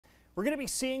We're going to be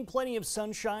seeing plenty of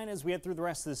sunshine as we head through the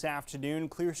rest of this afternoon.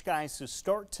 Clear skies to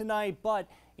start tonight, but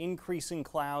increasing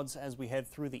clouds as we head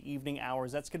through the evening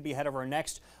hours. That's going to be ahead of our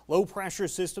next low pressure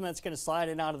system that's going to slide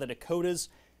in out of the Dakotas.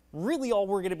 Really all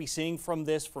we're going to be seeing from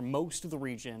this for most of the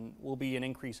region will be an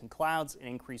increase in clouds, an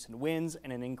increase in winds,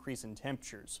 and an increase in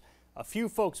temperatures. A few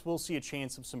folks will see a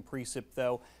chance of some precip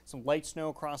though, some light snow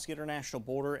across the international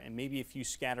border, and maybe a few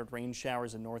scattered rain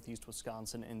showers in northeast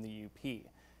Wisconsin and the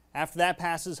UP. After that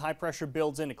passes, high pressure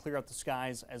builds in to clear out the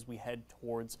skies as we head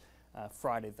towards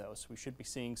Friday though. So we should be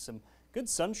seeing some good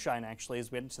sunshine actually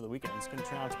as we head into the weekend. It's going to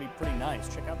turn out to be pretty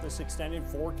nice. Check out this extended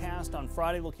forecast on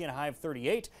Friday, looking at a high of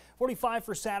 38, 45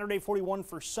 for Saturday, 41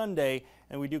 for Sunday,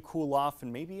 and we do cool off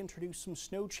and maybe introduce some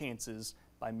snow chances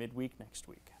by midweek next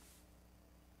week.